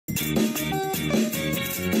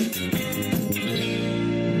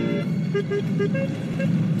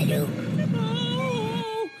Hello.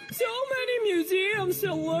 Oh, so many museums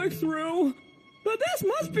to look through. But this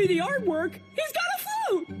must be the artwork. He's got a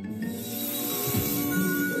flute.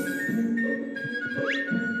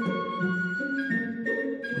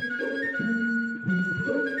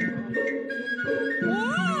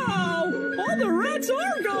 Wow! All the rats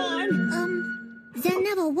are gone. There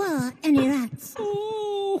never were any rats.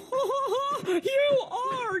 Oh, you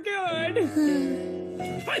are good.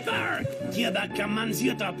 Piper, Cuba commands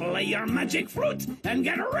you to play your magic flute and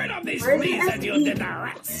get rid of these fleas that you did the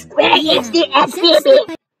rats. Where is the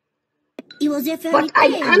SBB? It was a fairy But I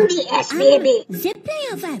tale. am the SBB. The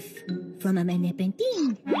player of F from a many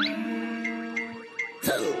painting.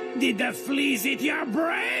 Did the fleas eat your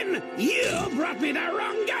brain? You brought me the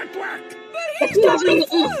wrong artwork. It's not really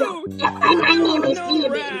easy. Yes, my name is No Flea.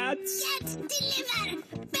 rats. Get deliver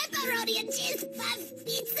pepperoni and cheese puff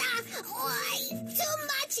pizza. Why, too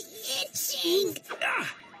much itching.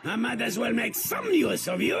 I might as well make some use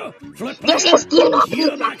of you. Flute This player, is still not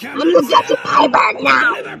Cuba pizza. I'm commands not the Piper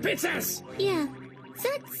now. deliver pizzas. Yeah,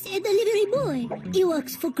 that's a delivery boy. He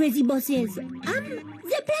works for crazy bosses. I'm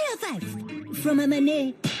the player of F from a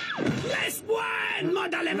many. Last one, more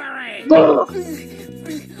delivery.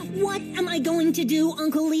 What am I going to do,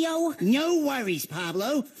 Uncle Leo? No worries,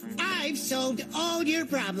 Pablo. I've solved all your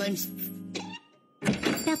problems.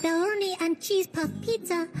 Pepperoni and cheese puff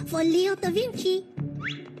pizza for Leo da Vinci.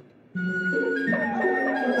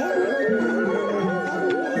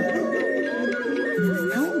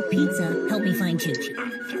 How will pizza help me find Chuchi?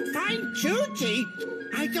 Find Chuchi?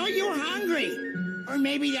 I thought you were hungry. Or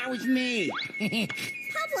maybe that was me.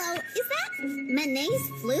 Pablo, is that Manet's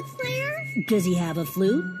flute player? Does he have a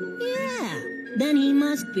flute? Yeah. Then he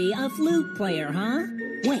must be a flute player, huh?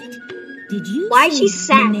 Wait. Did you Why is see she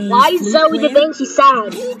sad? Renee's Why is flute Zoe the player? Vinci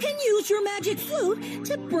sad? You can use your magic flute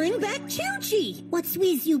to bring back Chuchi. What's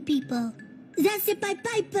with you people? That's the Pied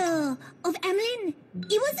Piper of Amlin.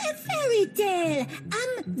 It was a fairy tale.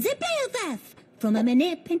 I'm the player of F from a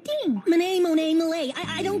Manet painting. Monet, Monet, Malay.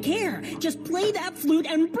 I don't care. Just play that flute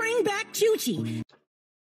and bring back Chuchi.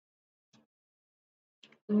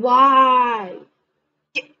 Why?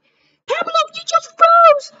 Pablo, you just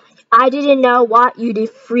froze! I didn't know what you did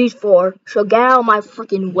freeze for, so get out of my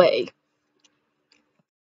freaking way.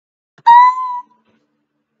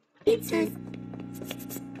 Pizzas.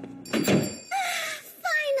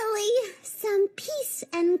 Finally, some peace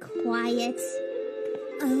and quiet.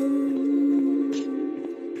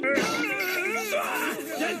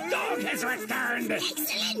 The dog has returned.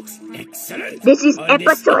 Excellent. Excellent. This is All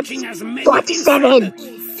episode stitching has made it 47.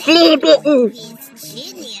 inside. Flea Bitten. It's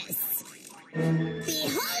genius.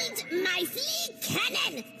 Behold my flea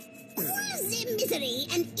cannon. All the misery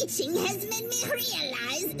and itching has made me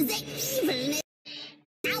realize the evilness.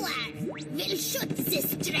 Now we'll shoot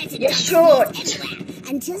this dreaded You dog should. anywhere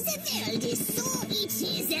until the world is so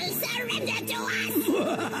itchy they'll surrender to us.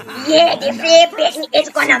 Yeah, the Flea Bitten is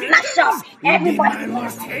gonna mash up Be my everybody.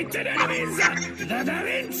 most hated enemies, the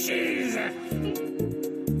DaVincibles.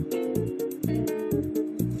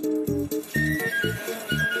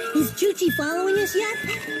 Is Chuchi following us yet?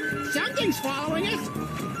 Something's following us,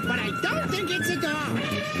 but I don't think it's a dog.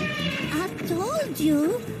 I told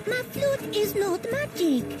you, my flute is not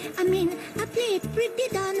magic. I mean, I play it pretty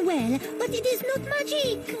darn well, but it is not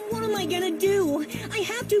magic. What am I gonna do? I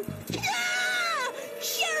have to... Ah!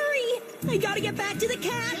 Sherry! I gotta get back to the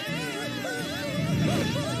cat.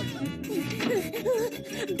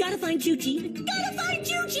 Gotta find Chuchi. Gotta find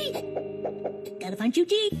Chuchi! Gotta find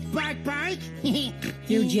Chuchi. Bark, bark.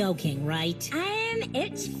 You're joking, right?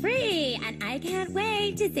 It's Flea, and I can't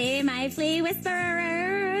wait to see my flea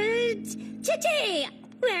whisperer. Chuchi!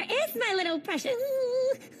 Where is my little precious?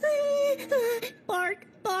 Bark,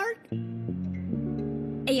 bark.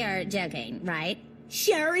 You're joking, right?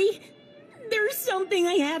 Sherry, there's something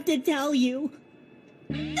I have to tell you.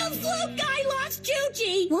 The flute guy lost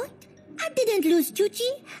Chuchi! What? I didn't lose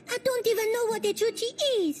Chuchi. I don't even know what a Chuchi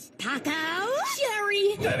is. Taco?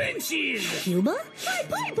 Sherry! DaVincibles. Cuba? My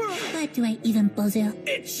Piper! Why do I even bother?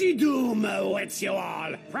 Itchy doom awaits you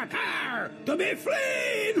all. Prepare to be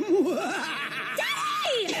fleeing.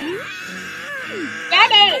 Daddy!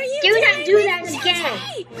 Daddy, do not do that again.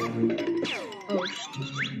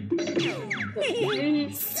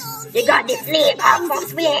 So You got the flea out for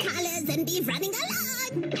free. colors and be running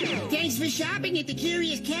along. Thanks for shopping at the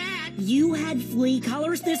Curious Cat. You had flea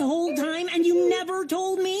colors this whole time and you never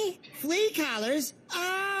told me? Flea collars?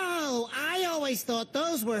 Oh, I always thought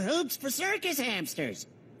those were hoops for circus hamsters.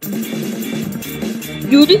 Do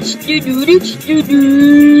this, do this, do.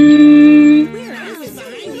 I was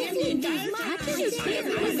behind him the entire time.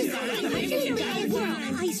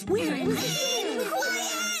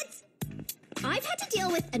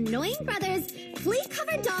 annoying brothers,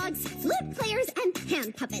 flea-covered dogs, flute players, and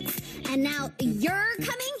hand puppets. And now you're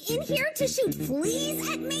coming in here to shoot fleas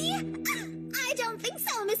at me? I don't think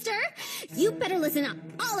so, mister. You better listen up,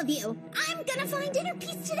 all of you. I'm gonna find inner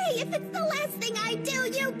peace today if it's the last thing I do.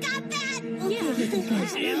 You got that?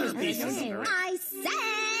 I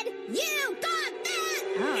said you got that!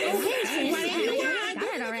 I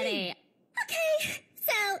got it already. Okay,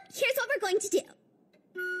 so here's what we're going to do.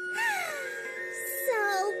 So...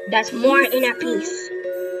 That's more inner peace.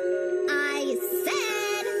 I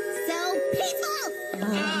said so peaceful!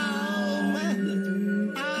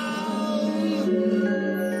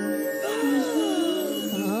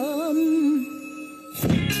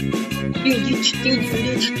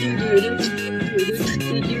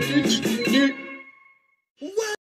 Whoa!